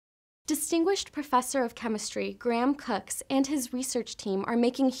Distinguished Professor of Chemistry Graham Cooks and his research team are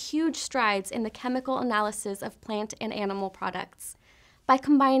making huge strides in the chemical analysis of plant and animal products. By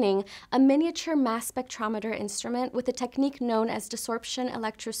combining a miniature mass spectrometer instrument with a technique known as desorption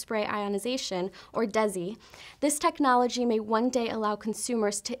electrospray ionization, or DESI, this technology may one day allow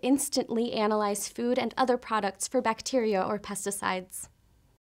consumers to instantly analyze food and other products for bacteria or pesticides.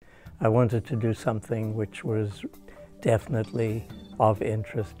 I wanted to do something which was definitely of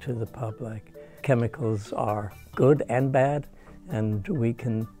interest to the public. Chemicals are good and bad, and we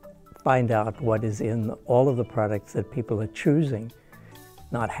can find out what is in all of the products that people are choosing,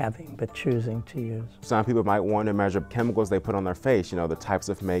 not having, but choosing to use. Some people might want to measure chemicals they put on their face, the types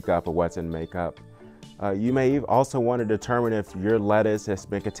of makeup or what's in makeup. You may also want to determine if your lettuce has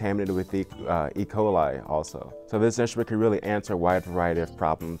been contaminated with E. coli also. So this instrument can really answer a wide variety of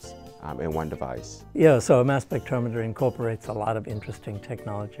problems in one device. Yeah, so a mass spectrometer incorporates a lot of interesting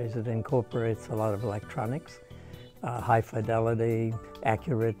technologies. It incorporates a lot of electronics, high fidelity,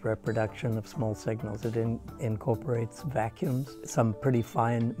 accurate reproduction of small signals. It incorporates vacuums, some pretty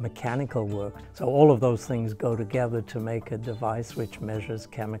fine mechanical work. So all of those things go together to make a device which measures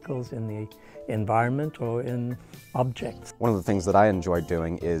chemicals in the environment or in objects. One of the things that I enjoy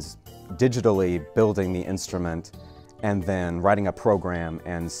doing is digitally building the instrument and then writing a program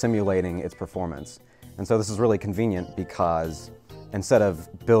and simulating its performance. And so this is really convenient because instead of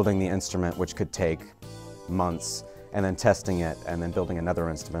building the instrument, which could take months, and then testing it, and then building another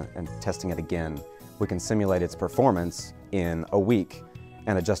instrument and testing it again, we can simulate its performance in a week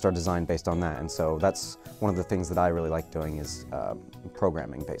and adjust our design based on that. And so that's one of the things that I really like doing is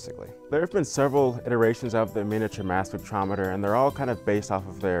programming, basically. There have been several iterations of the miniature mass spectrometer, and they're all kind of based off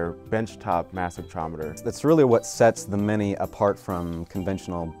of their benchtop mass spectrometer. That's really what sets the Mini apart from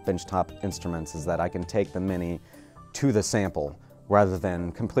conventional benchtop instruments, is that I can take the Mini to the sample rather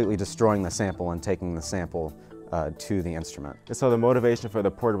than completely destroying the sample and taking the sample to the instrument. And so the motivation for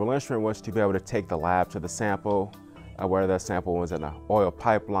the portable instrument was to be able to take the lab to the sample, whether that sample was in an oil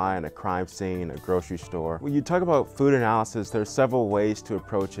pipeline, a crime scene, a grocery store. When you talk about food analysis, there's several ways to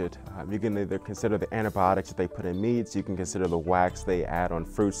approach it. You can either consider the antibiotics that they put in meats, you can consider the wax they add on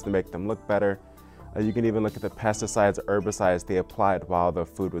fruits to make them look better. You can even look at the pesticides or herbicides they applied while the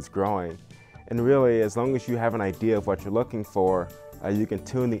food was growing. And really, as long as you have an idea of what you're looking for, you can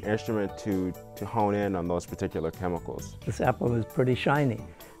tune the instrument to hone in on those particular chemicals. This apple is pretty shiny.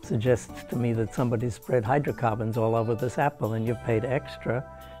 Suggests to me that somebody spread hydrocarbons all over this apple and you've paid extra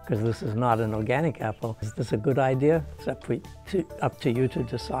because this is not an organic apple. Is this a good idea? It's up to you to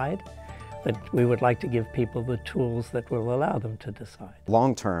decide. But we would like to give people the tools that will allow them to decide.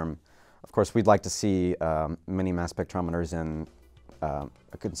 Long term, of course, we'd like to see mini mass spectrometers in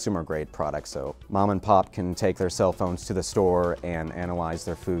a consumer grade product. So mom and pop can take their cell phones to the store and analyze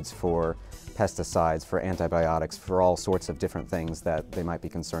their foods for pesticides, for antibiotics, for all sorts of different things that they might be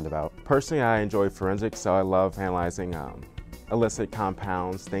concerned about. Personally, I enjoy forensics, so I love analyzing illicit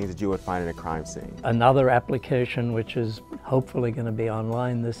compounds, things that you would find in a crime scene. Another application, which is hopefully going to be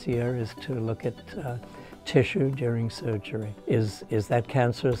online this year, is to look at tissue during surgery. Is that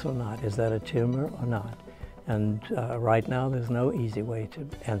cancerous or not? Is that a tumor or not? And right now, there's no easy way to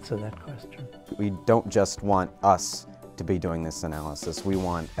answer that question. We don't just want us to be doing this analysis. We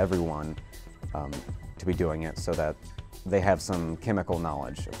want everyone to be doing it so that they have some chemical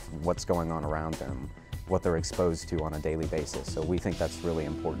knowledge of what's going on around them, what they're exposed to on a daily basis. So we think that's really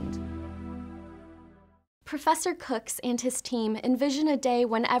important. Professor Cooks and his team envision a day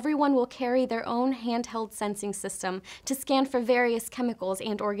when everyone will carry their own handheld sensing system to scan for various chemicals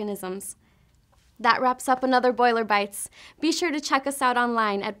and organisms. That wraps up another Boiler Bytes. Be sure to check us out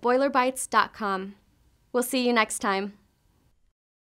online at boilerbytes.com. We'll see you next time.